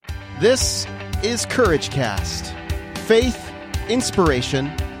This is Courage Cast. Faith, inspiration,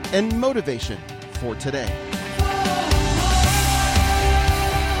 and motivation for today.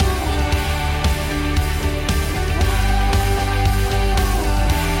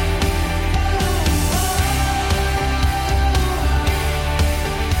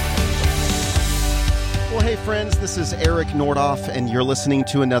 Hey friends, this is Eric Nordoff, and you're listening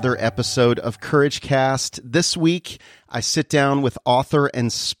to another episode of Courage Cast. This week, I sit down with author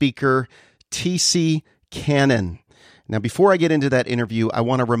and speaker T.C. Cannon. Now, before I get into that interview, I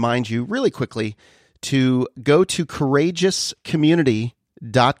want to remind you really quickly to go to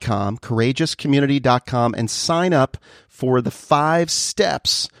courageouscommunity.com, and sign up for the 5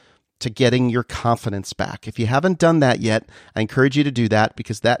 steps to getting your confidence back. If you haven't done that yet, I encourage you to do that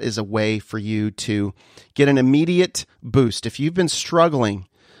because that is a way for you to get an immediate boost. If you've been struggling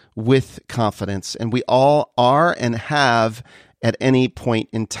with confidence, and we all are and have at any point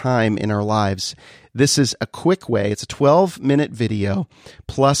in time in our lives, this is a quick way. It's a 12-minute video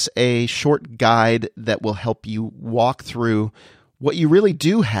plus a short guide that will help you walk through what you really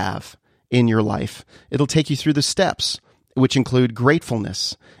do have in your life. It'll take you through the steps, which include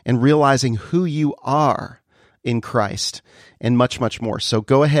gratefulness and realizing who you are in Christ and much, much more. So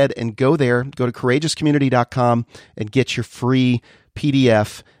go ahead and go there, go to courageouscommunity.com and get your free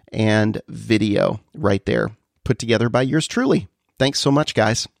PDF and video right there, put together by yours truly. Thanks so much,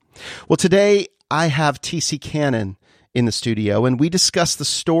 guys. Well, today I have T.C. Cannon in the studio, and we discuss the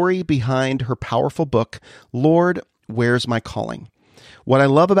story behind her powerful book, Lord, Where's My Calling? What I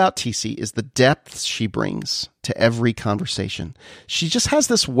love about TC is the depth she brings to every conversation. She just has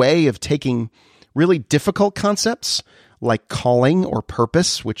this way of taking really difficult concepts like calling or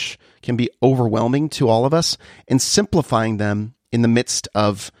purpose, which can be overwhelming to all of us, and simplifying them in the midst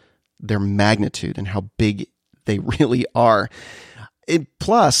of their magnitude and how big they really are.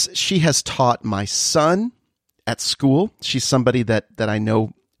 Plus, she has taught my son at school. She's somebody that I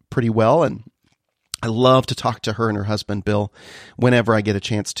know pretty well, and I love to talk to her and her husband, Bill, whenever I get a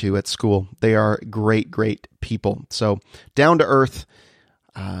chance to at school. They are great, great people. So down to earth,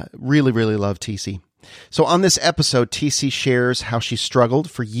 really, really love TC. So on this episode, TC shares how she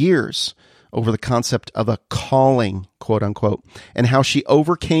struggled for years over the concept of a calling, quote unquote, and how she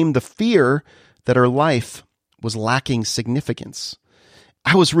overcame the fear that her life was lacking significance.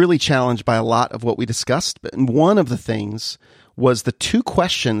 I was really challenged by a lot of what we discussed, but one of the things was the 2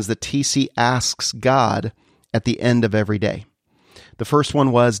 questions that TC asks God at the end of every day. The first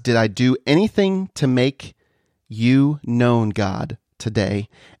one was, did I do anything to make you known, God, today?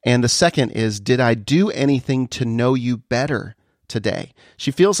 And the second is, did I do anything to know you better today?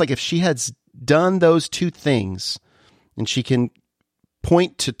 She feels like if she had done those 2 things, and she can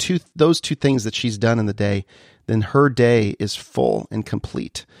point to those 2 things that she's done in the day, then her day is full and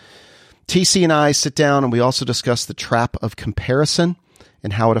complete. TC and I sit down and we also discuss the trap of comparison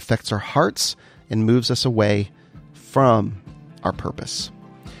and how it affects our hearts and moves us away from our purpose.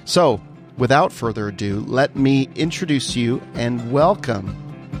 So, without further ado, let me introduce you and welcome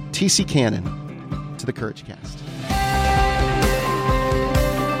TC Cannon to the Courage Cast.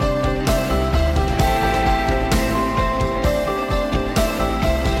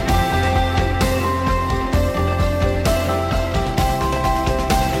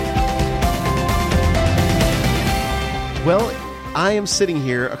 Well, I am sitting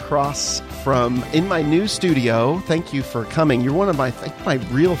here across from in my new studio. Thank you for coming. You're one of my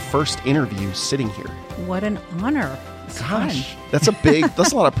real first interviews sitting here. What an honor. It's Gosh, that's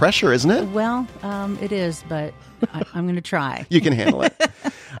a lot of pressure, isn't it? Well, it is, but I'm going to try. You can handle it.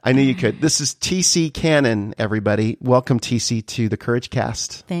 I knew you could. This is T.C. Cannon, everybody. Welcome, T.C., to the Courage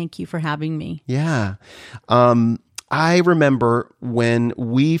Cast. Thank you for having me. Yeah. I remember when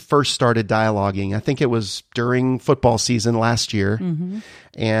we first started dialoguing, I think it was during football season last year,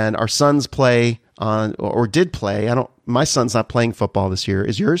 and our sons play did play. My son's not playing football this year.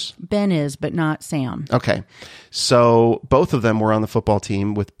 Is yours? Ben is, but not Sam. Okay. So both of them were on the football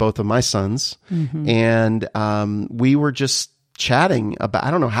team with both of my sons, and we were just chatting about, I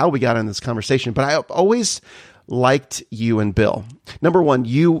don't know how we got in this conversation, but I always liked you and Bill. Number one,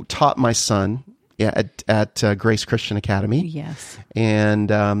 you taught my son at Grace Christian Academy. Yes.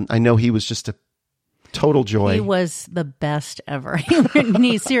 And I know he was just a total joy. He was the best ever.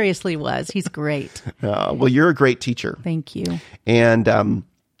 He seriously was. He's great. Well, you're a great teacher. Thank you. And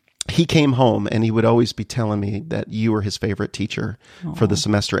he came home and he would always be telling me that you were his favorite teacher for the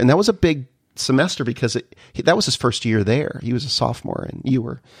semester. And that was a big semester because that was his first year there. He was a sophomore and you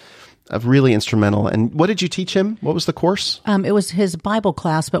were really instrumental. And what did you teach him? What was the course? It was his Bible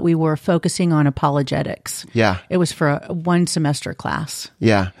class, but we were focusing on apologetics. Yeah. It was for a one semester class.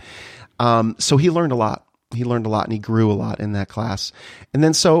 Yeah. So he learned a lot. He learned a lot and he grew a lot in that class. And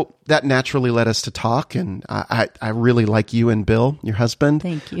then so that naturally led us to talk. And I really like you and Bill, your husband.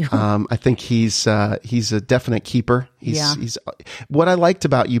 Thank you. I think he's a definite keeper. He's what I liked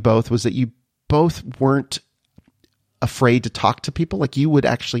about you both was that you both weren't afraid to talk to people. Like you would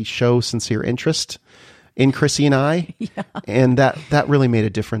actually show sincere interest in Chrissy and I. Yeah. And that really made a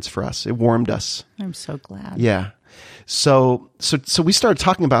difference for us. It warmed us. I'm so glad. Yeah. So we started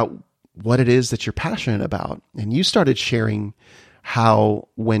talking about what it is that you're passionate about. And you started sharing how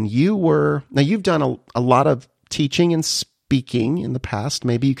when you've done a lot of teaching and speaking in the past,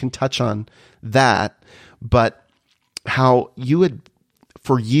 maybe you can touch on that, but how you had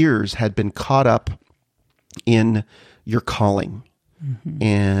for years had been caught up in your calling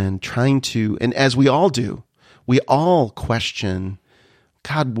and trying to, and as we all do, we all question,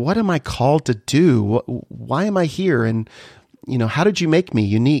 God, what am I called to do? Why am I here? And how did you make me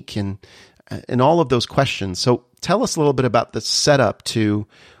unique? And all of those questions. So tell us a little bit about the setup to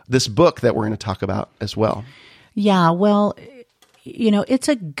this book that we're going to talk about as well. Yeah, well, it's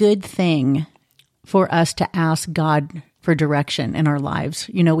a good thing for us to ask God for direction in our lives.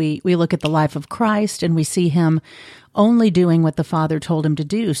 We look at the life of Christ and we see him only doing what the Father told him to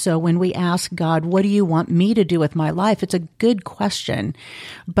do. So when we ask God, what do you want me to do with my life? It's a good question.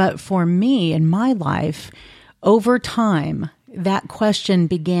 But for me in my life, over time, that question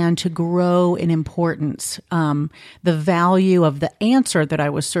began to grow in importance. The value of the answer that I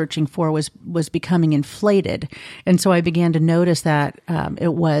was searching for was becoming inflated. And so I began to notice that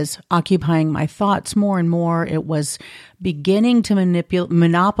it was occupying my thoughts more and more. It was beginning to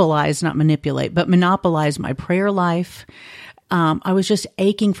monopolize my prayer life. I was just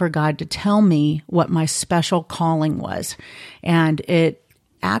aching for God to tell me what my special calling was. And it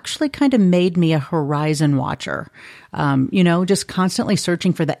actually kind of made me a horizon watcher, just constantly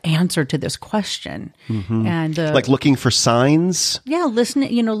searching for the answer to this question. Mm-hmm. And like looking for signs. Yeah,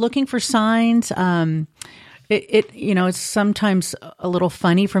 looking for signs. It's sometimes a little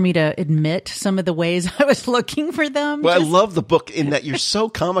funny for me to admit some of the ways I was looking for them. Well, I love the book in that you're so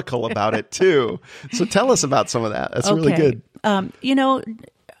comical about it too. So tell us about some of that. That's really good.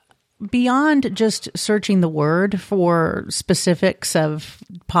 Beyond just searching the Word for specifics of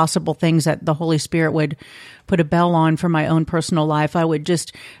possible things that the Holy Spirit would put a bell on for my own personal life, I would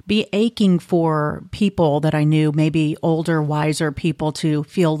just be aching for people that I knew, maybe older, wiser people, to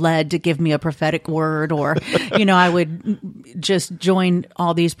feel led to give me a prophetic word. Or, I would just join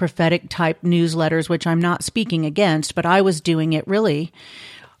all these prophetic type newsletters, which I'm not speaking against, but I was doing it really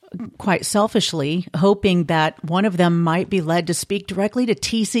quite selfishly, hoping that one of them might be led to speak directly to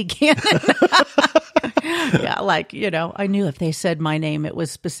T.C. Cannon. Yeah, I knew if they said my name, it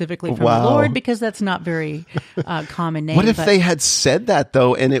was specifically from the Lord, because that's not very common name. What if they had said that,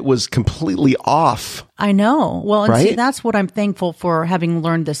 though, and it was completely off? I know. Well, and right? See, that's what I'm thankful for, having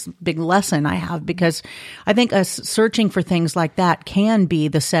learned this big lesson I have, because I think us searching for things like that can be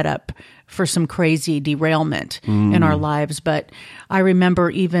the setup for some crazy derailment in our lives. But I remember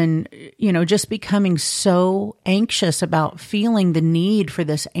even, just becoming so anxious about feeling the need for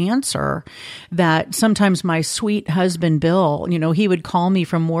this answer that sometimes my sweet husband, Bill, he would call me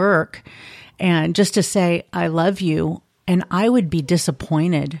from work and just to say, I love you. And I would be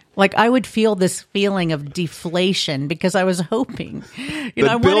disappointed. Like I would feel this feeling of deflation because I was hoping,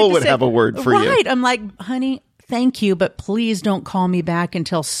 that Bill would have a word for you. Right. I'm like, honey, thank you, but please don't call me back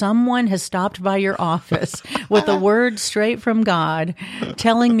until someone has stopped by your office with a word straight from God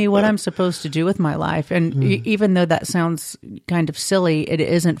telling me what I'm supposed to do with my life. And even though that sounds kind of silly, it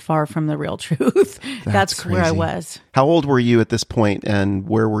isn't far from the real truth. That's where I was. How old were you at this point, and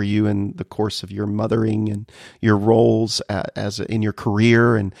where were you in the course of your mothering and your roles as in your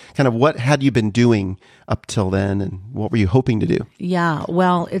career, and kind of what had you been doing up till then, and what were you hoping to do? Yeah,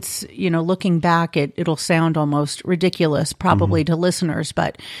 well, it's, looking back, it'll sound almost ridiculous probably to listeners,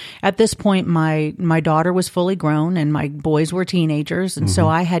 but at this point, my daughter was fully grown and my boys were teenagers. And so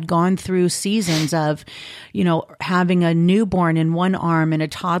I had gone through seasons of, having a newborn in one arm and a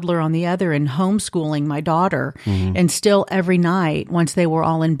toddler on the other, and homeschooling my daughter. And still every night, once they were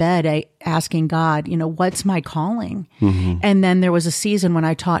all in bed, asking God, what's my calling? And then there was a season when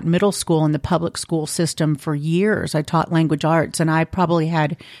I taught middle school in the public school system for years. I taught language arts, and I probably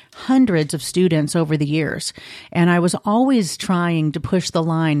had hundreds of students over the years. And I was always trying to push the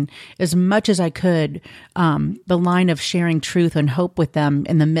line as much as I could, the line of sharing truth and hope with them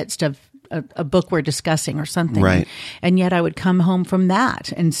in the midst of a book we're discussing or something. Right. And yet I would come home from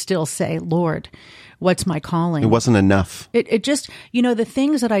that and still say, Lord, what's my calling? It wasn't enough. It just, the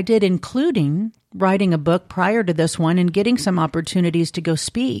things that I did, including writing a book prior to this one and getting some opportunities to go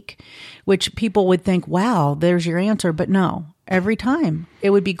speak, which people would think, wow, there's your answer. But no, every time it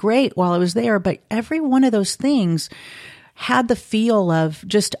would be great while I was there. But every one of those things had the feel of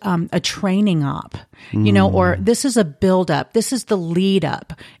just a training op, or this is a build up. This is the lead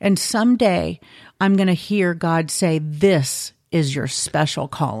up. And someday I'm going to hear God say, this is your special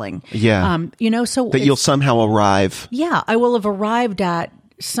calling. Yeah. So that you'll somehow arrive. Yeah. I will have arrived at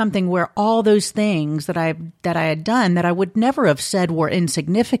something where all those things that I had done that I would never have said were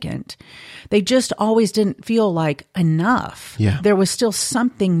insignificant, they just always didn't feel like enough. Yeah. There was still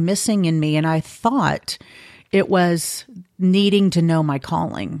something missing in me, and I thought it was needing to know my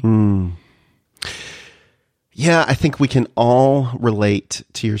calling. Yeah, I think we can all relate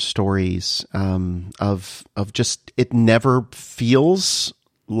to your stories of just it never feels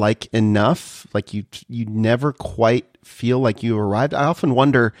like enough, like you never quite feel like you arrived. I often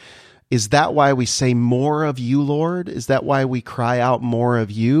wonder, is that why we say more of you, Lord? Is that why we cry out more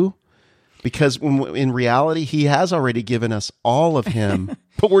of you? Because in reality, he has already given us all of him,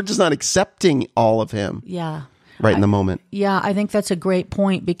 but we're just not accepting all of him. Yeah. Right in the moment. Yeah, I think that's a great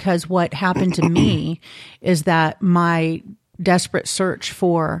point, because what happened to me is that my desperate search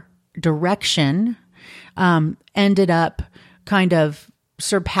for direction ended up kind of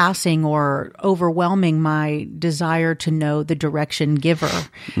surpassing or overwhelming my desire to know the direction giver.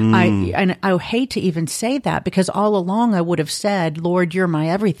 I hate to even say that, because all along I would have said, Lord, you're my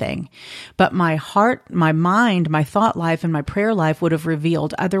everything. But my heart, my mind, my thought life, and my prayer life would have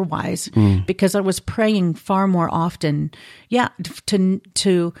revealed otherwise, because I was praying far more often,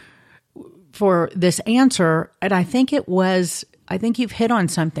 for this answer. And I think you've hit on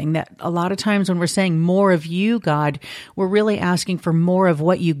something, that a lot of times when we're saying more of you, God, we're really asking for more of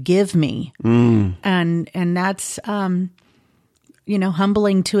what you give me. And that's,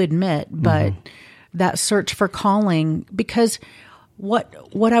 humbling to admit, but that search for calling, because what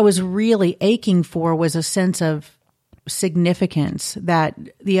I was really aching for was a sense of significance that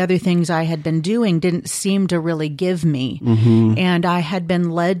the other things I had been doing didn't seem to really give me. And I had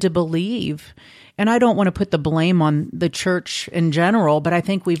been led to believe, and I don't want to put the blame on the church in general, but I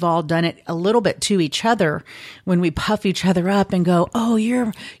think we've all done it a little bit to each other when we puff each other up and go, oh,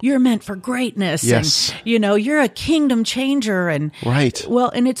 you're meant for greatness. Yes. And, you're a kingdom changer. And right. Well,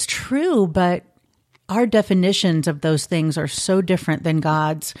 and it's true, but our definitions of those things are so different than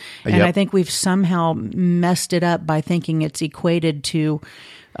God's. And I think we've somehow messed it up by thinking it's equated to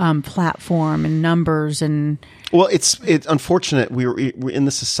platform and numbers and... Well, it's unfortunate. We're in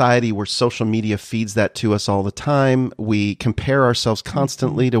the society where social media feeds that to us all the time. We compare ourselves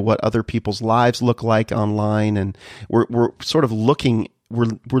constantly to what other people's lives look like online, and we're sort of looking. We're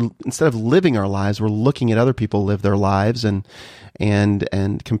instead of living our lives, we're looking at other people live their lives, and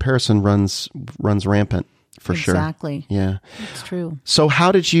comparison runs rampant for sure. Exactly. Yeah, it's true. So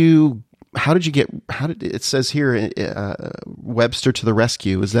how did it says here, Webster to the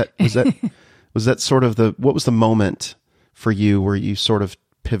rescue? Was that sort of what was the moment for you where you sort of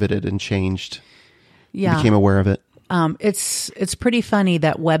pivoted and changed? Yeah. Became aware of it. It's pretty funny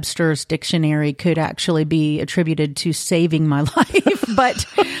that Webster's dictionary could actually be attributed to saving my life, but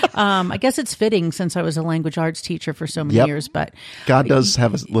I guess it's fitting since I was a language arts teacher for so many years. But God does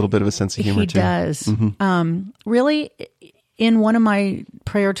have a little bit of a sense of humor too. He does. Really, in one of my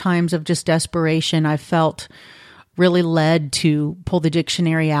prayer times of just desperation, I felt really led to pull the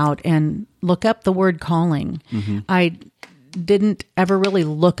dictionary out and look up the word calling. I didn't ever really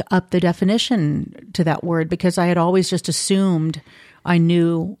look up the definition to that word because I had always just assumed I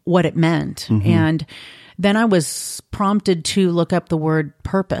knew what it meant. And then I was prompted to look up the word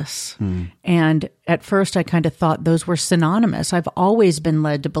purpose. And at first I kind of thought those were synonymous. I've always been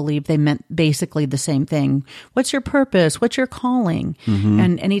led to believe they meant basically the same thing. What's your purpose? What's your calling?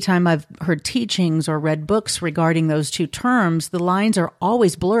 And anytime I've heard teachings or read books regarding those two terms, the lines are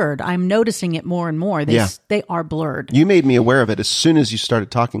always blurred. I'm noticing it more and more. They are blurred. You made me aware of it as soon as you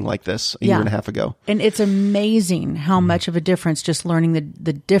started talking like this a year and a half ago. And it's amazing how much of a difference just learning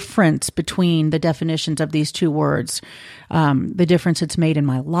the difference between the definitions of these two words, the difference it's made in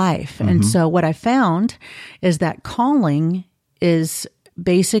my life. And so what I found is that calling is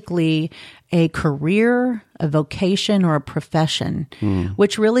basically a career, a vocation, or a profession,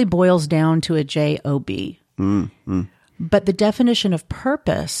 which really boils down to a job. But the definition of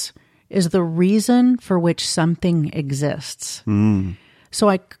purpose is the reason for which something exists. So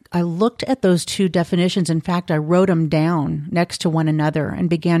I looked at those two definitions. In fact, I wrote them down next to one another and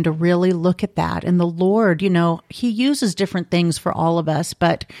began to really look at that. And the Lord, he uses different things for all of us.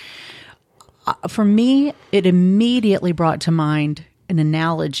 But for me, it immediately brought to mind an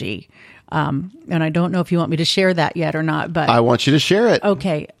analogy. And I don't know if you want me to share that yet or not, but I want you to share it.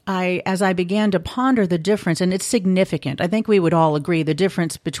 Okay. As I began to ponder the difference, and it's significant. I think we would all agree the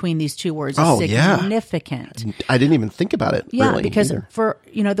difference between these two words is significant. Yeah. I didn't even think about it. Yeah, really, because either. for,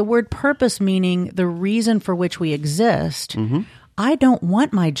 the word purpose, meaning the reason for which we exist, I don't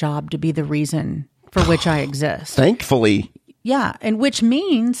want my job to be the reason for which I exist. Thankfully. Yeah. And which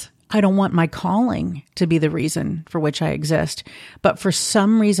means I don't want my calling to be the reason for which I exist. But for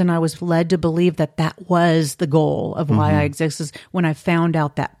some reason, I was led to believe that that was the goal of why I exist, is when I found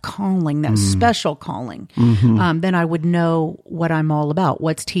out that calling, that special calling, then I would know what I'm all about.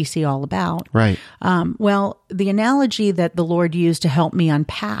 What's TC all about? Right. Well, the analogy that the Lord used to help me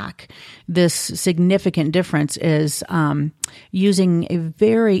unpack this significant difference is using a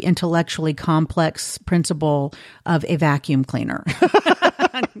very intellectually complex principle of a vacuum cleaner.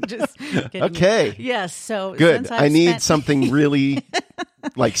 Just kidding. Okay. Yes. So good. I need something really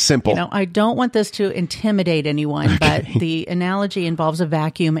simple. I don't want this to intimidate anyone, but the analogy involves a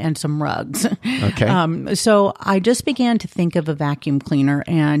vacuum and some rugs. Okay. So I just began to think of a vacuum cleaner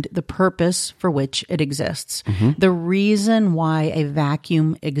and the purpose for which it exists. The reason why a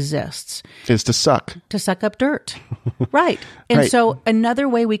vacuum exists is to suck up dirt. Right. And Right. so another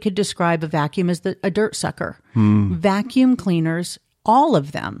way we could describe a vacuum is a dirt sucker. Vacuum cleaners, all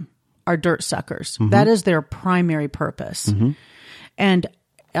of them are dirt suckers. That is their primary purpose. And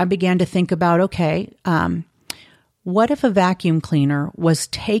I began to think about, what if a vacuum cleaner was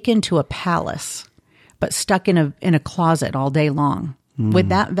taken to a palace, but stuck in a closet all day long? Would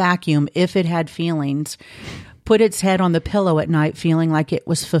that vacuum, if it had feelings, put its head on the pillow at night feeling like it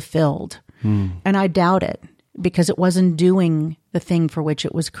was fulfilled? And I doubt it, because it wasn't doing the thing for which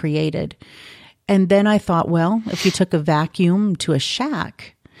it was created. And then I thought, well, if you took a vacuum to a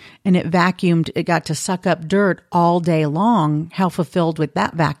shack and it got to suck up dirt all day long, how fulfilled would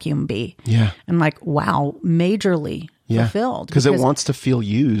that vacuum be? Yeah. And wow, majorly fulfilled. Because it wants to feel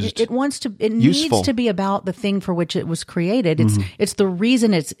used. It needs to be about the thing for which it was created. It's the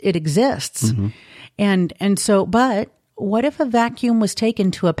reason it exists. But what if a vacuum was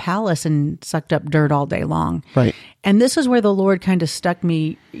taken to a palace and sucked up dirt all day long? Right. And this is where the Lord kind of stuck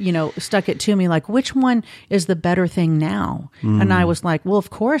it to me, which one is the better thing now? And I was like, well, of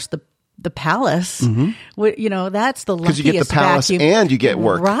course, the palace, that's the luckiest because you get the palace vacuum. and you get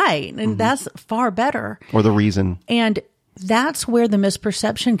work. Right. And that's far better. Or the reason. And that's where the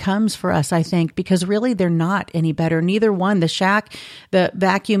misperception comes for us, I think, because really they're not any better. Neither one, the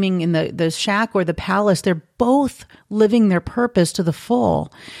vacuuming in the shack or the palace, they're both living their purpose to the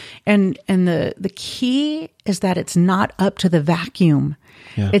full. And the key is that it's not up to the vacuum.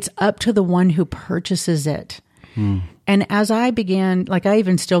 Yeah. It's up to the one who purchases it. And as I began, I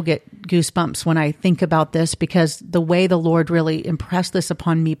even still get goosebumps when I think about this, because the way the Lord really impressed this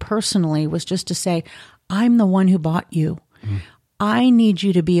upon me personally was just to say, I'm the one who bought you. I need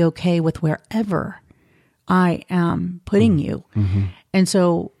you to be okay with wherever I am putting you. And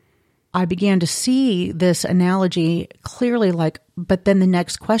so I began to see this analogy clearly, but then the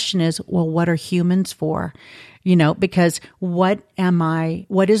next question is, well, what are humans for? Because what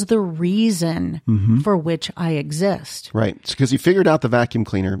is the reason for which I exist? Right. Because you figured out the vacuum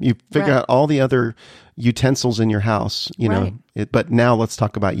cleaner. You figured out all the other utensils in your house, but now let's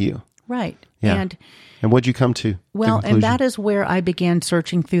talk about you. Right. Yeah. And what'd you come to? Well, and that is where I began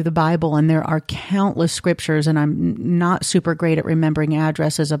searching through the Bible, and there are countless scriptures, and I'm not super great at remembering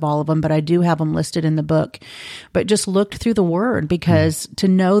addresses of all of them, but I do have them listed in the book. But just looked through the Word, because to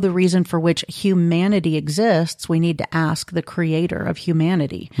know the reason for which humanity exists, we need to ask the creator of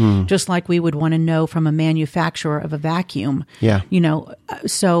humanity, just like we would want to know from a manufacturer of a vacuum. Yeah.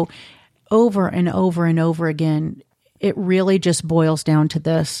 So over and over and over again, it really just boils down to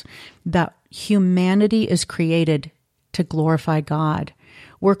this, that humanity is created to glorify God.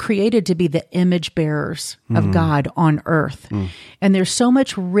 We're created to be the image bearers of God on earth. And there's so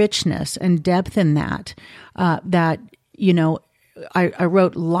much richness and depth in that, I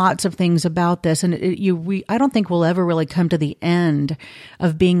wrote lots of things about this, and I don't think we'll ever really come to the end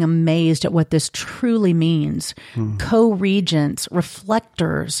of being amazed at what this truly means. Co-regents,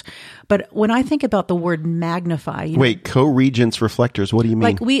 reflectors. But when I think about the word magnify, co-regents, reflectors. What do you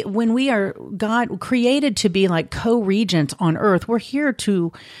mean? When we are God created to be like co-regents on earth, we're here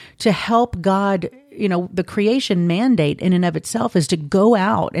to help God. The creation mandate in and of itself is to go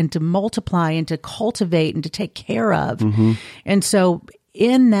out and to multiply and to cultivate and to take care of. And so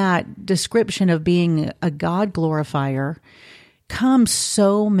in that description of being a God glorifier comes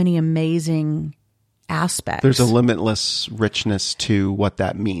so many amazing aspects. There's a limitless richness to what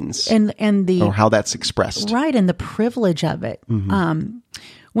that means, and the or how that's expressed. Right, and the privilege of it.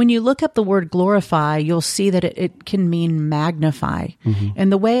 When you look up the word glorify, you'll see that it can mean magnify.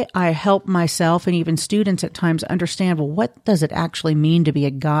 And the way I help myself and even students at times understand, well, what does it actually mean to be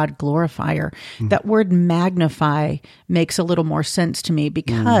a God glorifier? That word magnify makes a little more sense to me,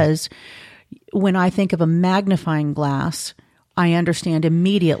 because when I think of a magnifying glass, I understand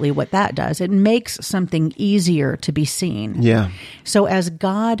immediately what that does. It makes something easier to be seen. Yeah. So as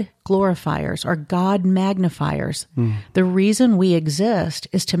God glorifiers or God magnifiers, the reason we exist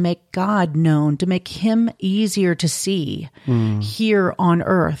is to make God known, to make him easier to see here on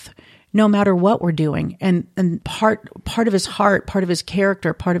earth, no matter what we're doing. And part of his heart, part of his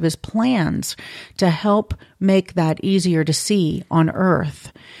character, part of his plans to help make that easier to see on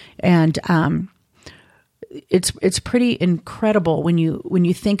earth. And it's pretty incredible when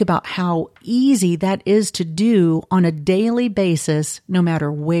you think about how easy that is to do on a daily basis, no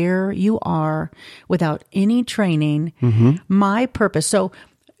matter where you are, without any training. My purpose. So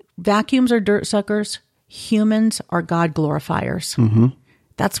vacuums are dirt suckers. Humans are God glorifiers.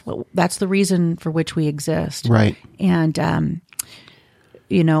 That's the reason for which we exist. Right. And,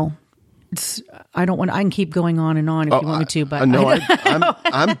 I can keep going on and on if you want me to, but no,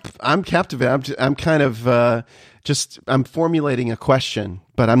 I'm captivated. I'm kind of I'm formulating a question,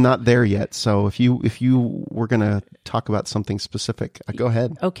 but I'm not there yet. So if you were going to talk about something specific, go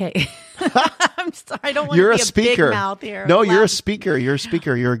ahead. Okay. I'm sorry. I don't want You're to be a speaker. Big mouth here. No, you're a speaker. You're a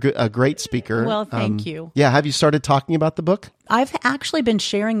speaker. You're a great speaker. Well, thank you. Yeah. Have you started talking about the book? I've actually been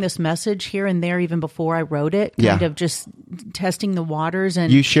sharing this message here and there even before I wrote it, kind of just testing the waters.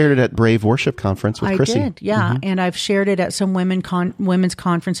 And you shared it at Brave Worship Conference with Chrissy. I did, yeah. And I've shared it at some women's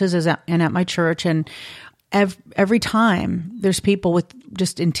conferences and at my church. And every time there's people with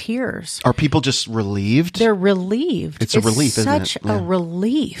just in tears. Are people just relieved? They're relieved. It's a relief, isn't it? Such a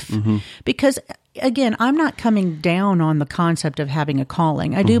relief. Because again, I'm not coming down on the concept of having a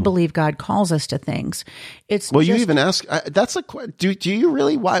calling. I do believe God calls us to things. You even ask, do you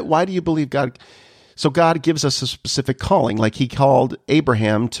really, why do you believe God? So God gives us a specific calling, like he called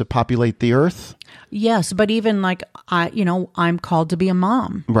Abraham to populate the earth. Yes, but even like I'm called to be a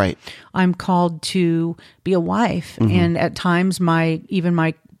mom. Right. I'm called to be a wife, and at times my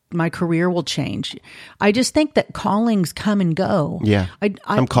career will change. I just think that callings come and go. Yeah.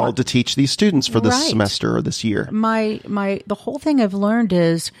 I'm called to teach these students for this semester or this year. The whole thing I've learned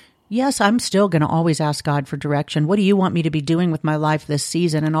is, yes, I'm still going to always ask God for direction. What do you want me to be doing with my life this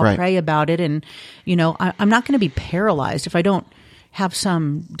season? And I'll pray about it. And, I'm not going to be paralyzed if I don't have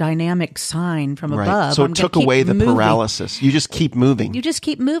some dynamic sign from above. So it took away the paralysis. You just keep moving. You just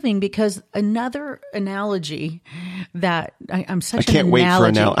keep moving, because another analogy that I'm such I can't wait for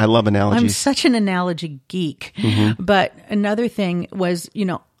I love analogies. I'm such an analogy geek. But another thing was,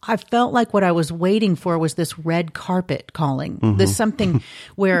 I felt like what I was waiting for was this red carpet calling. This something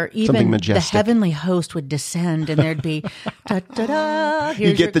where even the heavenly host would descend, and there'd be, da-da-da,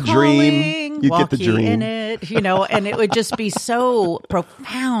 here's you get your the calling, dream. You walk get the dream in it, and it would just be so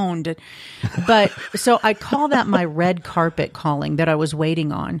profound. But so I call that my red carpet calling that I was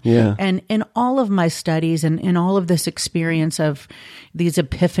waiting on. Yeah. And in all of my studies and in all of this experience of these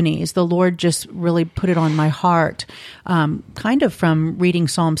epiphanies, the Lord just really put it on my heart, kind of from reading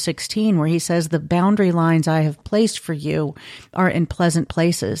Psalm 16, where he says, the boundary lines I have placed for you are in pleasant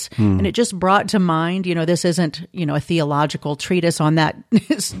places. And it just brought to mind, this isn't, a theological treatise on that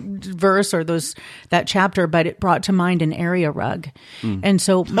verse or that chapter, but it brought to mind an area rug. And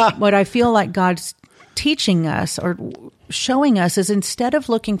so what I feel like God's teaching us or showing us is, instead of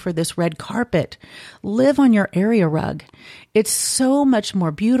looking for this red carpet, live on your area rug. It's so much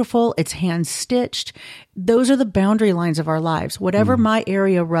more beautiful. It's hand stitched. Those are the boundary lines of our lives. Whatever my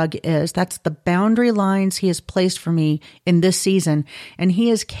area rug is, that's the boundary lines he has placed for me in this season. And he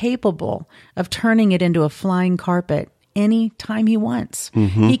is capable of turning it into a flying carpet any time he wants.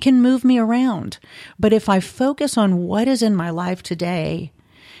 He can move me around. But if I focus on what is in my life today,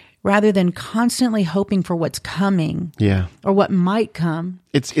 rather than constantly hoping for what's coming, or what might come,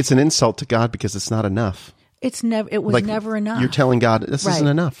 it's an insult to God, because it's not enough. It was never enough. You're telling God, this isn't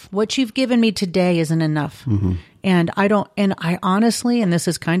enough. What you've given me today isn't enough. And I honestly, and this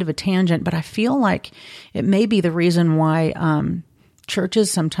is kind of a tangent, but I feel like it may be the reason why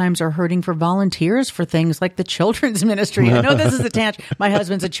churches sometimes are hurting for volunteers for things like the children's ministry. I know this is a tangent. My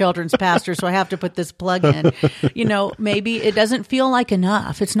husband's a children's pastor, so I have to put this plug in. Maybe it doesn't feel like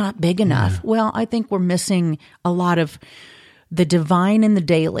enough. It's not big enough. Well, I think we're missing a lot of the divine in the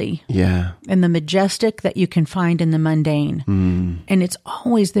daily Yeah. and the majestic that you can find in the mundane. And it's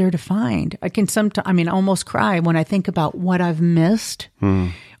always there to find. I can sometimes, almost cry when I think about what I've missed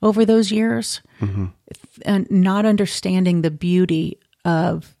over those years and not understanding the beauty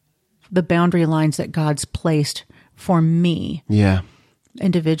of the boundary lines that God's placed for me Yeah.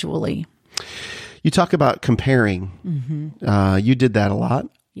 individually. You talk about comparing. You did that a lot,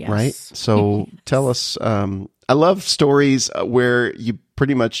 Yes. right? So tell us, I love stories where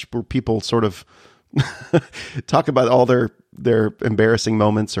where people sort of talk about all their embarrassing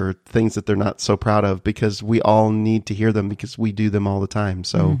moments or things that they're not so proud of, because we all need to hear them because we do them all the time.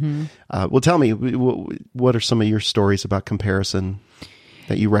 So, well, tell me, what are some of your stories about comparison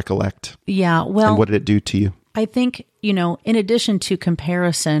that you recollect? Yeah, well, And what did it do to you? I think, in addition to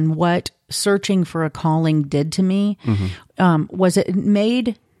comparison, what searching for a calling did to me was it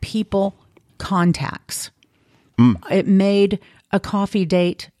made people contacts. It made a coffee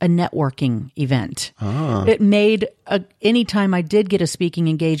date a networking event. It made anytime I did get a speaking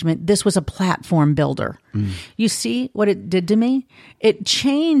engagement, this was a platform builder. You see what it did to me? It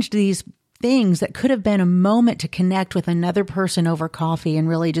changed these things that could have been a moment to connect with another person over coffee and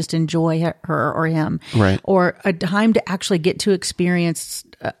really just enjoy her or him, Right. or a time to actually get to experience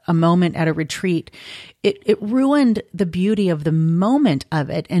a moment at a retreat. It ruined the beauty of the moment of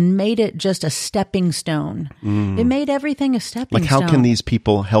it and made it just a stepping stone. It made everything a stepping Like, stone. how can these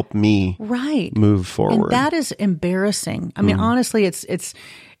people help me Right. move forward? And that is embarrassing. Honestly,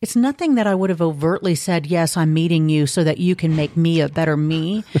 it's nothing that I would have overtly said, yes, I'm meeting you so that you can make me a better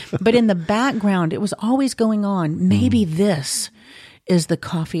me. But in the background, it was always going on. Maybe this is the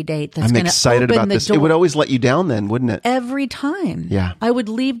coffee date that's I'm going to excited open about the this. door. It would always let you down then, wouldn't it? Every time. Yeah. I would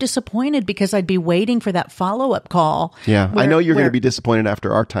leave disappointed because I'd be waiting for that follow-up call. Yeah. I know you're going where- to be disappointed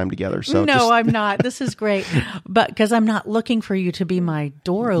after our time together. So No, I'm not. This is great. But because I'm not looking for you to be my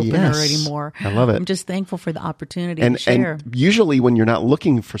door opener Yes. anymore. I love it. I'm just thankful for the opportunity and to share. usually when you're not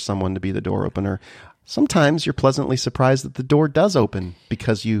looking for someone to be the door opener, sometimes you're pleasantly surprised that the door does open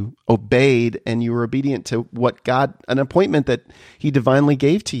because you obeyed and you were obedient to what God, an appointment that he divinely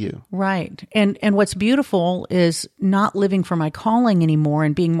gave to you. Right. And what's beautiful is not living for my calling anymore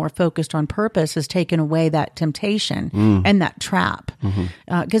and being more focused on purpose has taken away that temptation and that trap.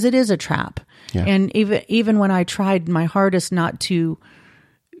 Because it is a trap. Yeah. And even when I tried my hardest not to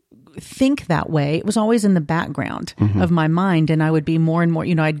think that way, it was always in the background of my mind. And I would be more and more,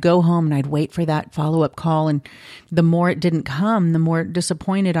 I'd go home and I'd wait for that follow-up call. And the more it didn't come, the more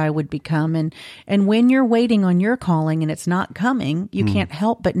disappointed I would become. And when you're waiting on your calling and it's not coming, you can't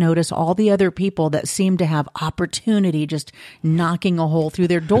help but notice all the other people that seem to have opportunity just knocking a hole through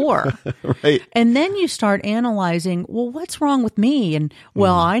their door. Right. And then you start analyzing, well, what's wrong with me? And,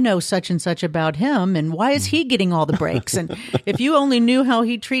 well, I know such and such about him. And why is he getting all the breaks? And if you only knew how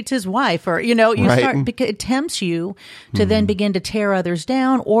he treats his wife, or, you Right. start, because it tempts you to then begin to tear others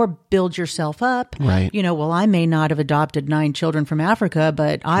down or build yourself up. Right. Well, I may not have adopted 9 children from Africa,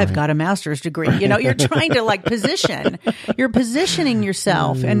 but I've got a master's degree. You're trying to you're positioning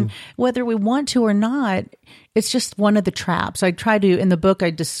yourself. And whether we want to or not, it's just one of the traps. I try to, in the book,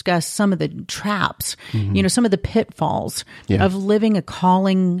 I discuss some of the traps, some of the pitfalls of living a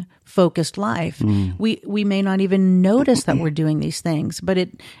calling focused life. We may not even notice that we're doing these things,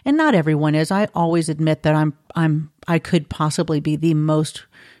 and not everyone is. I always admit that I could possibly be the most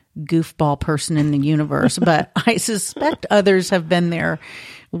goofball person in the universe, but I suspect others have been there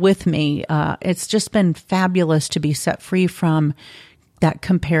with me. It's just been fabulous to be set free from that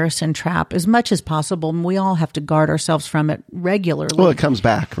comparison trap as much as possible. And we all have to guard ourselves from it regularly. Well, it comes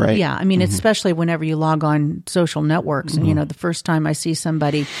back, right? Yeah. Especially whenever you log on social networks and, the first time I see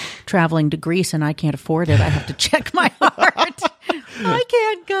somebody traveling to Greece and I can't afford it, I have to check my heart. I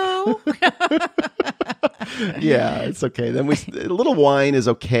can't go. Yeah, it's okay. Then a little wine is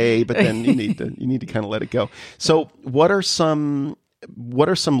okay, but then you need to kind of let it go. So what are some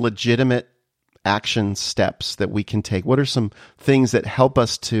legitimate action steps that we can take? What are some things that help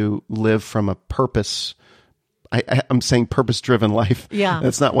us to live from a purpose? I'm saying purpose-driven life. Yeah.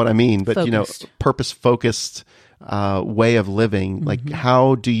 That's not what I mean, but Focused. purpose-focused way of living. Like,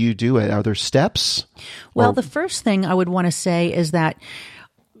 how do you do it? Are there steps? Well, the first thing I would want to say is that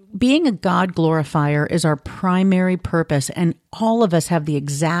being a God glorifier is our primary purpose. And all of us have the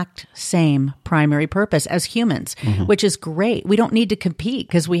exact same primary purpose as humans, which is great. We don't need to compete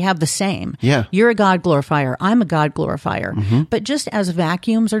because we have the same. Yeah. You're a God glorifier. I'm a God glorifier. But just as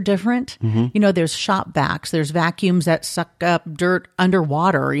vacuums are different, there's shop vacs, there's vacuums that suck up dirt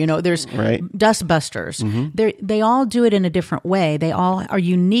underwater, there's dust busters. They all do it in a different way. They all are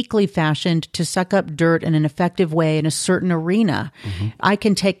uniquely fashioned to suck up dirt in an effective way in a certain arena. I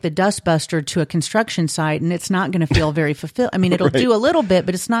can take the dust buster to a construction site and it's not going to feel very fulfilled. I mean, it'll do a little bit,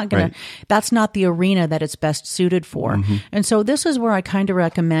 but it's not going to, that's not the arena that it's best suited for. And so this is where I kind of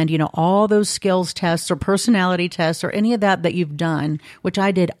recommend, all those skills tests or personality tests or any of that you've done, which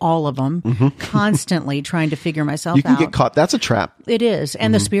I did all of them, constantly trying to figure myself out. You can get caught. That's a trap. It is.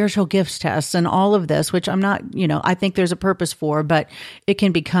 And the spiritual gifts tests and all of this, which I'm not, I think there's a purpose for, but it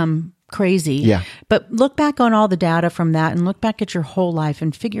can become crazy. Yeah. But look back on all the data from that and look back at your whole life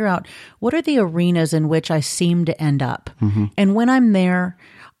and figure out what are the arenas in which I seem to end up. And when I'm there,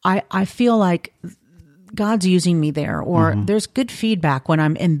 I feel like God's using me there, or there's good feedback when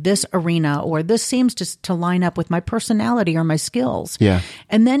I'm in this arena, or this seems to line up with my personality or my skills. Yeah.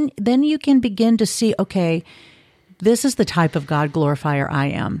 And then you can begin to see, okay, this is the type of God glorifier I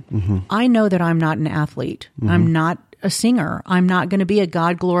am. I know that I'm not an athlete. I'm not a singer. I'm not going to be a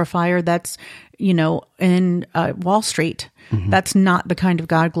God glorifier that's, in Wall Street. That's not the kind of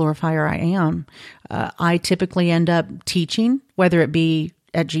God glorifier I am. I typically end up teaching, whether it be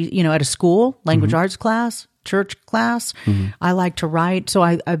at a school, language arts class, church class. I like to write. So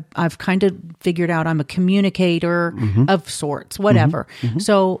I've kind of figured out I'm a communicator of sorts, whatever.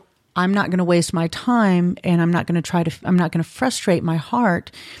 So I'm not going to waste my time, and I'm not going to frustrate my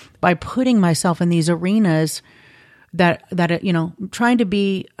heart by putting myself in these arenas that trying to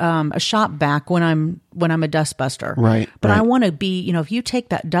be a shop vac when I'm a dustbuster. Right. But I want to be, if you take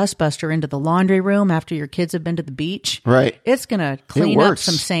that dustbuster into the laundry room after your kids have been to the beach, it's going to clean up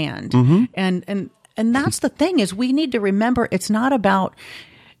some sand. And that's the thing, is we need to remember it's not about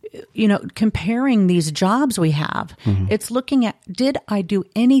comparing these jobs we have. It's looking at, did I do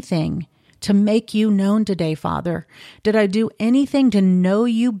anything to make you known today, Father? Did I do anything to know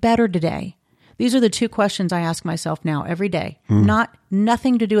you better today? These are the two questions I ask myself now every day.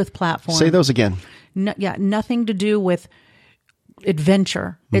 Nothing to do with platform. Say those again. Nothing to do with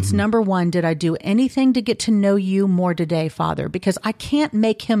adventure. It's number one, did I do anything to get to know you more today, Father? Because I can't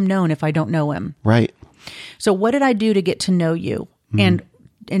make him known if I don't know him. Right. So what did I do to get to know you? And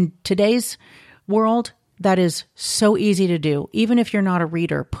in today's world, that is so easy to do. Even if you're not a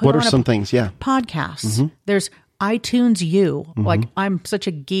reader, what are some things? Yeah. Podcasts. There's iTunes U. Like, I'm such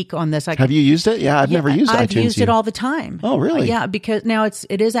a geek on this. Have you used it? Yeah, I've never used iTunes U. I've used it all the time. Oh, really? Yeah, because now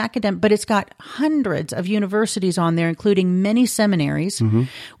it is academic, but it's got hundreds of universities on there, including many seminaries,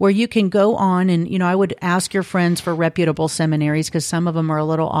 where you can go on and, I would ask your friends for reputable seminaries because some of them are a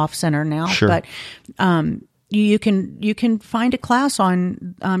little off center now. Sure. But you can find a class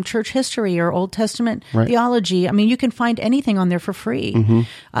on church history or Old Testament theology. I mean, you can find anything on there for free.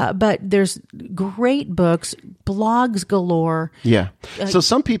 But there's great books, blogs galore. Yeah. So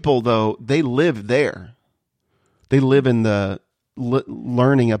some people, though, they live there. They live in the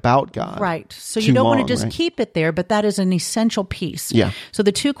learning about God. Right. So you don't want to just keep it there, but that is an essential piece. Yeah. So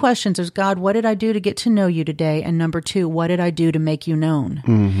the two questions is, God, what did I do to get to know you today? And number two, what did I do to make you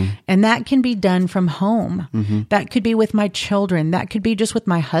known? And that can be done from home. That could be with my children. That could be just with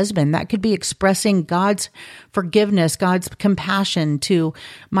my husband. That could be expressing God's forgiveness, God's compassion to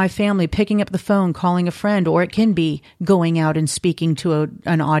my family, picking up the phone, calling a friend, or it can be going out and speaking to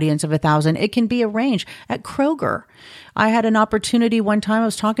an audience of 1,000. It can be arranged at Kroger. I had an opportunity one time. I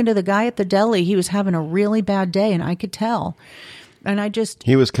was talking to the guy at the deli. He was having a really bad day, and I could tell. And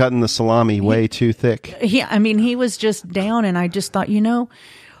he was cutting the salami way too thick. Yeah, I mean, he was just down, and I just thought,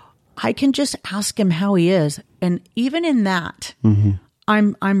 I can just ask him how he is. And even in that,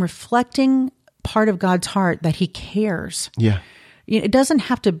 I'm reflecting part of God's heart that he cares. Yeah. It doesn't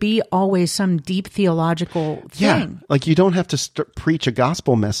have to be always some deep theological thing. Yeah, like you don't have to preach a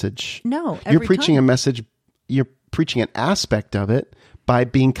gospel message. No, you're preaching a message. You're preaching an aspect of it by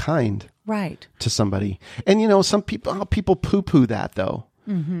being kind, to somebody. And some people poo-poo that though.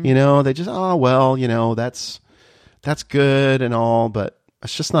 They just that's good and all, but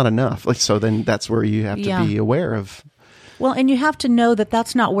it's just not enough. Like, so then that's where you have to be aware of. Well, and you have to know that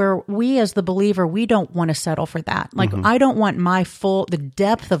that's not where we as the believer, we don't want to settle for that. Like, I don't want the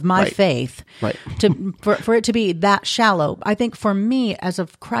depth of my faith for it to be that shallow. I think for me as a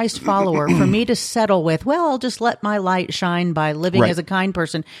Christ follower, for me to settle with, well, I'll just let my light shine by living as a kind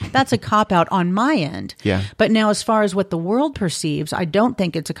person. That's a cop out on my end. Yeah. But now as far as what the world perceives, I don't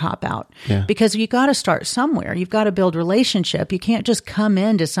think it's a cop out because you got to start somewhere. You've got to build relationship. You can't just come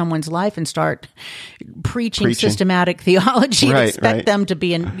into someone's life and start preaching systematic theology and expect them to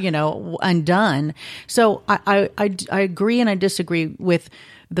be, undone. So I agree and I disagree with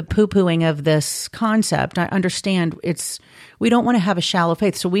the poo-pooing of this concept. I understand we don't want to have a shallow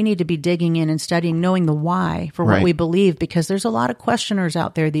faith, so we need to be digging in and studying, knowing the why for what we believe, because there's a lot of questioners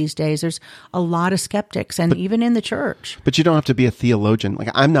out there these days. There's a lot of skeptics, and even in the church. But you don't have to be a theologian. Like,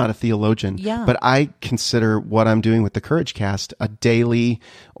 I'm not a theologian, Yeah. but I consider what I'm doing with the Courage Cast a daily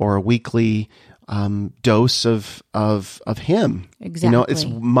or a weekly dose of him. Exactly. It's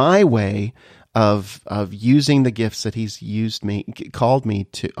my way of using the gifts that he's called me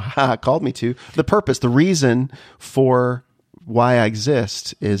to. The purpose, the reason for why I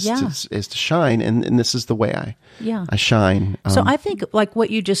exist is to shine, and this is the way I shine. So I think like what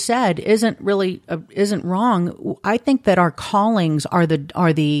you just said isn't wrong. I think that our callings are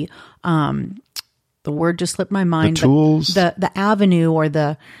the word just slipped my mind. The tools, the avenue, or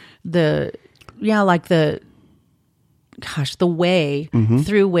the way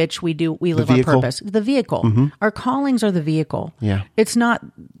through which we live our purpose. The vehicle. Our callings are the vehicle. Yeah. It's not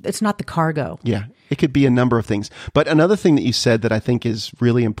the cargo. Yeah. It could be a number of things. But another thing that you said that I think is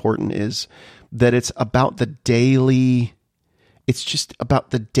really important is that it's about it's just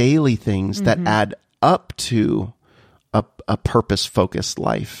about the daily things that add up to a purpose-focused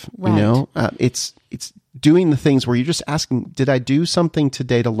life. Right. It's doing the things where you're just asking, did I do something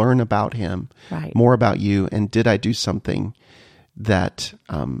today to learn about him, more about you? And did I do something that,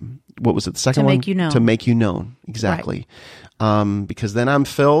 what was it? The second one? To make you known. To make you known. Exactly. Right. Because then I'm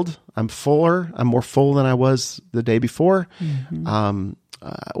filled, I'm fuller, I'm more full than I was the day before.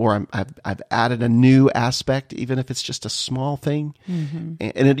 Or I've added a new aspect, even if it's just a small thing. And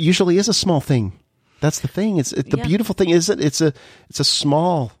it usually is a small thing. That's the thing. The beautiful thing is that it's a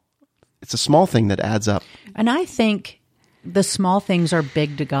small thing that adds up. And I think the small things are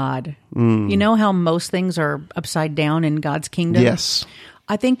big to God. You know how most things are upside down in God's kingdom? Yes.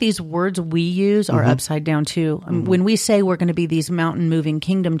 I think these words we use are upside down too. When we say we're going to be these mountain moving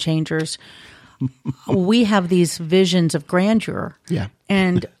kingdom changers, we have these visions of grandeur. Yeah.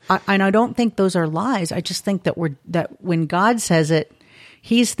 And I don't think those are lies. I just think that when God says it,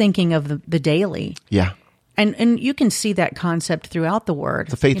 he's thinking of the daily. Yeah. And you can see that concept throughout the word.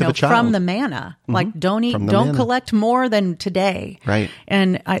 The faith of a child. From the manna. Like, don't collect more than today. Right.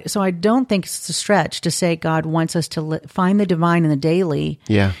 And so I don't think it's a stretch to say God wants us to find the divine in the daily.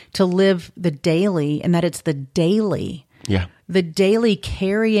 Yeah. To live the daily, and that it's the daily. Yeah. The daily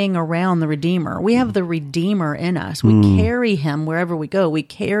carrying around the Redeemer. We have the Redeemer in us. We carry him wherever we go. We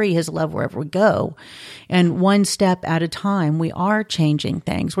carry his love wherever we go. And one step at a time, we are changing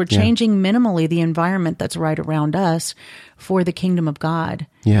things. We're changing minimally the environment that's right around us for the kingdom of God.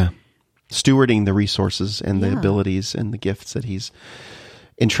 Yeah. Stewarding the resources and the abilities and the gifts that he's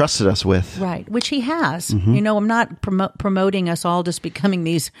entrusted us with. Right. Which he has. I'm not promoting us all just becoming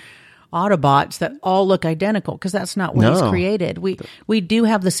these Autobots that all look identical, because that's not what he's created. We do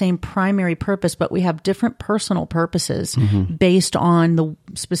have the same primary purpose, but we have different personal purposes based on the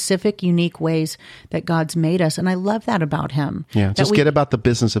specific, unique ways that God's made us. And I love that about him. Yeah, just get about the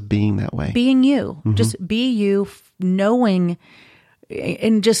business of being that way. Being you. Just be you, knowing,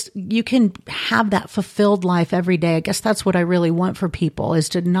 and just you can have that fulfilled life every day. I guess that's what I really want for people, is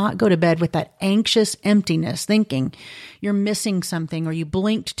to not go to bed with that anxious emptiness, thinking you're missing something, or you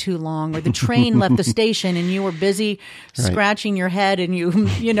blinked too long, or the train left the station and you were busy scratching your head and you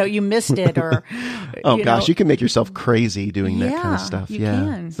missed it, or you can make yourself crazy doing that kind of stuff. You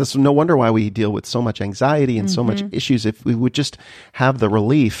can. That's no wonder why we deal with so much anxiety and so much issues. If we would just have the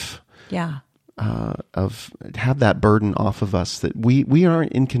relief of have that burden off of us, that we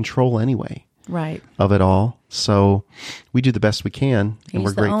aren't in control anyway, right, of it all. So we do the best we can, and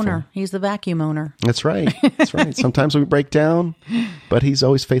we're grateful. Owner. He's the vacuum owner. That's right. That's right. Sometimes we break down, but he's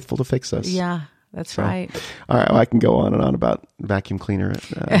always faithful to fix us. Yeah, that's right. All right. Well, I can go on and on about vacuum cleaner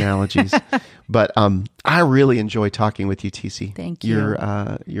analogies, but I really enjoy talking with you, TC. Thank you.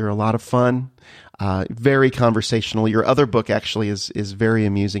 You're a lot of fun. Very conversational. Your other book actually is very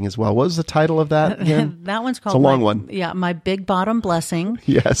amusing as well. What was the title of that again? That one's called... It's a long one. Yeah, My Big Bottom Blessing.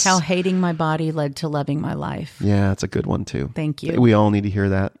 Yes. How Hating My Body Led to Loving My Life. Yeah, it's a good one too. Thank you. We all need to hear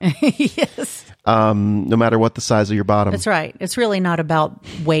that. Yes. no matter what the size of your bottom. That's right. It's really not about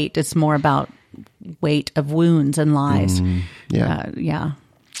weight. It's more about weight of wounds and lies. Yeah.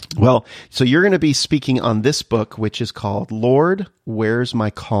 Well, so you're going to be speaking on this book, which is called Lord, Where's My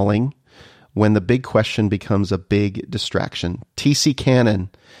Calling? When the Big Question Becomes a Big Distraction. T.C. Cannon,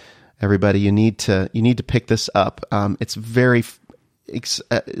 everybody, you need to pick this up. It's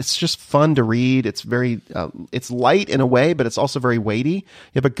just fun to read. It's very, it's light in a way, but it's also very weighty.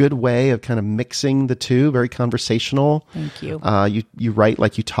 You have a good way of kind of mixing the two, very conversational. Thank you. You write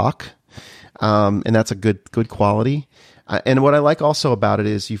like you talk, and that's a good quality. And what I like also about it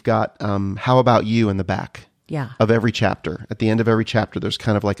is you've got How About You in the back of every chapter. At the end of every chapter, there's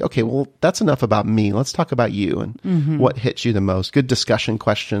kind of like, okay, well, that's enough about me. Let's talk about you and what hits you the most. Good discussion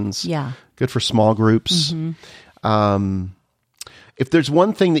questions. Yeah. Good for small groups. If there's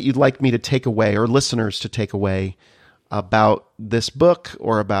one thing that you'd like me to take away or listeners to take away about this book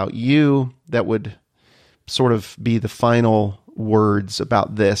or about you, that would sort of be the final words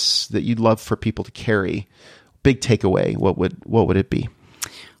about this that you'd love for people to carry, big takeaway, what would it be?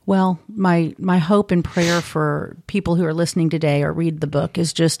 Well, my hope and prayer for people who are listening today or read the book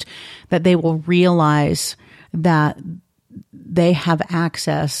is just that they will realize that they have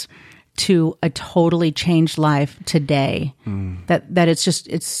access to a totally changed life today. That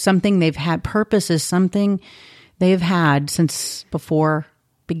it's something they've had. Purpose is something they've had since before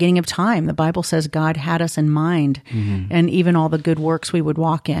beginning of time. The Bible says God had us in mind, and even all the good works we would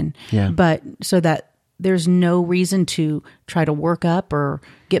walk in. Yeah. But so that there's no reason to try to work up or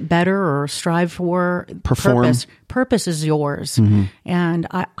get better or strive for perform. Purpose is yours. And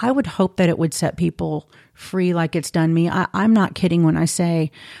I would hope that it would set people free like it's done me. I'm not kidding when I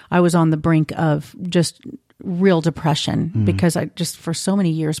say I was on the brink of just real depression because I just for so many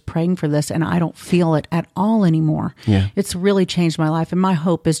years praying for this and I don't feel it at all anymore. Yeah. It's really changed my life. And my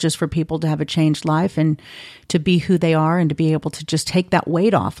hope is just for people to have a changed life and to be who they are and to be able to just take that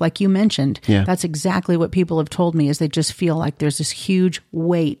weight off. Like you mentioned, that's exactly what people have told me is they just feel like there's this huge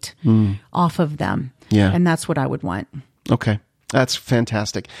weight off of them. Yeah. And that's what I would want. Okay. That's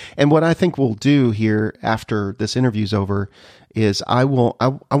fantastic. And what I think we'll do here after this interview's over is I want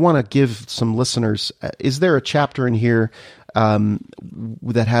to give some listeners, is there a chapter in here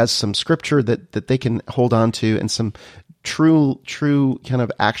that has some scripture that they can hold on to and some true kind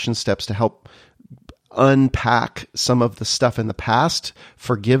of action steps to help unpack some of the stuff in the past,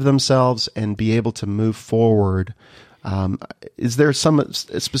 forgive themselves, and be able to move forward? Is there some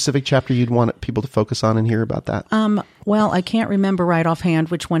specific chapter you'd want people to focus on and hear about that? Well, I can't remember right offhand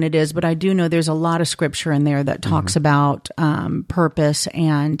which one it is, but I do know there's a lot of scripture in there that talks about purpose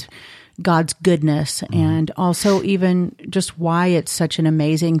and God's goodness, and also even just why it's such an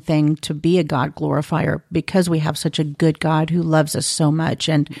amazing thing to be a God glorifier, because we have such a good God who loves us so much.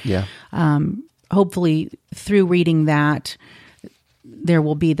 And hopefully through reading that, there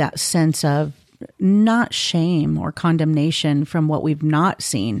will be that sense of not shame or condemnation from what we've not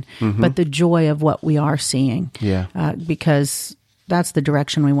seen, but the joy of what we are seeing. Because that's the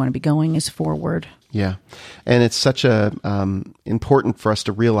direction we want to be going, is forward. Yeah. And it's such important for us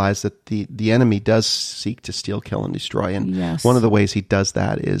to realize that the enemy does seek to steal, kill, and destroy. And one of the ways he does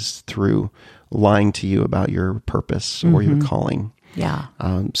that is through lying to you about your purpose or your calling. Yeah.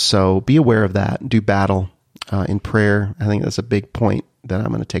 So be aware of that. Do battle in prayer. I think that's a big point that I'm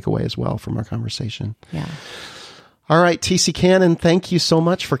going to take away as well from our conversation. Yeah. All right, T.C. Cannon, thank you so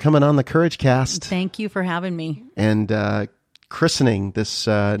much for coming on the Courage Cast. Thank you for having me. And christening this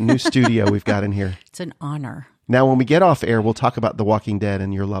new studio we've got in here. It's an honor. Now, when we get off air, we'll talk about The Walking Dead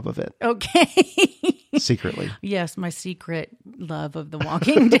and your love of it. Okay. Secretly. Yes, my secret love of The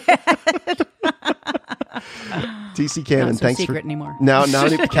Walking Dead. T.C. Cannon, not so thanks secret for anymore. Now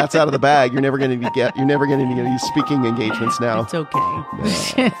the cat's out of the bag. You're never going to get any speaking engagements now. It's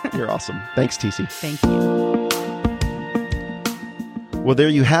okay. You're awesome. Thanks, T.C. Thank you. Well, there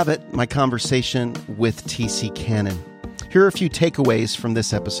you have it, my conversation with T.C. Cannon. Here are a few takeaways from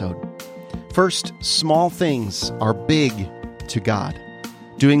this episode. First, small things are big to God.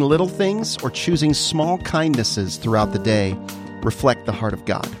 Doing little things or choosing small kindnesses throughout the day reflect the heart of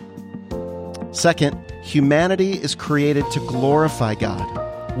God. Second, humanity is created to glorify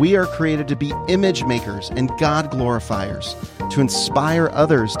God. We are created to be image makers and God glorifiers, to inspire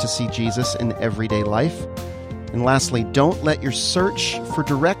others to see Jesus in everyday life. And lastly, don't let your search for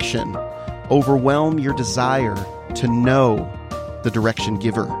direction overwhelm your desire to know the direction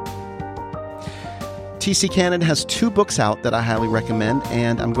giver. T.C. Cannon has 2 books out that I highly recommend,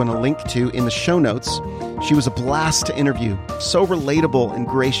 and I'm going to link to in the show notes. She was a blast to interview, so relatable and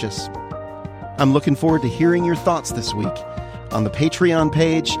gracious. I'm looking forward to hearing your thoughts this week on the Patreon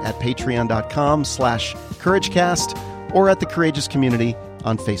page at patreon.com/CourageCast or at the Courageous Community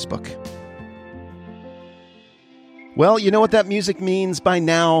on Facebook. Well, you know what that music means by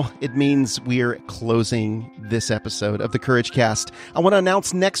now. It means we're closing this episode of the Courage Cast. I want to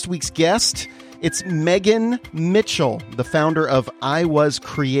announce next week's guest. It's Megan Mitchell, the founder of I Was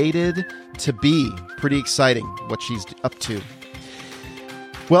Created to Be. Pretty exciting what she's up to.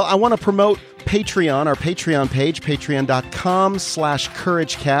 Well, I want to promote Patreon, our Patreon page,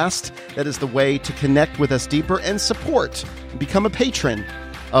 patreon.com/CourageCast. That is the way to connect with us deeper and support and become a patron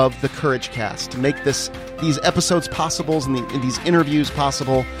of the Courage Cast to make these episodes possible and these interviews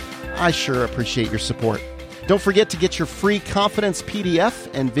possible. I sure appreciate your support. Don't forget to get your free confidence PDF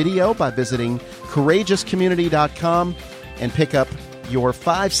and video by visiting courageouscommunity.com and pick up your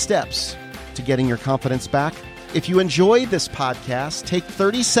 5 steps to getting your confidence back. If you enjoy this podcast, take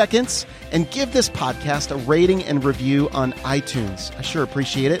 30 seconds and give this podcast a rating and review on iTunes. I sure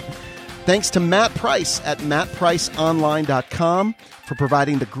appreciate it. Thanks to Matt Price at mattpriceonline.com for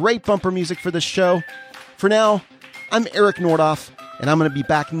providing the great bumper music for this show. For now, I'm Eric Nordoff, and I'm going to be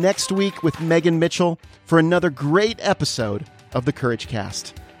back next week with Megan Mitchell for another great episode of the Courage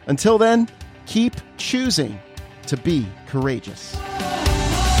Cast. Until then, keep choosing to be courageous.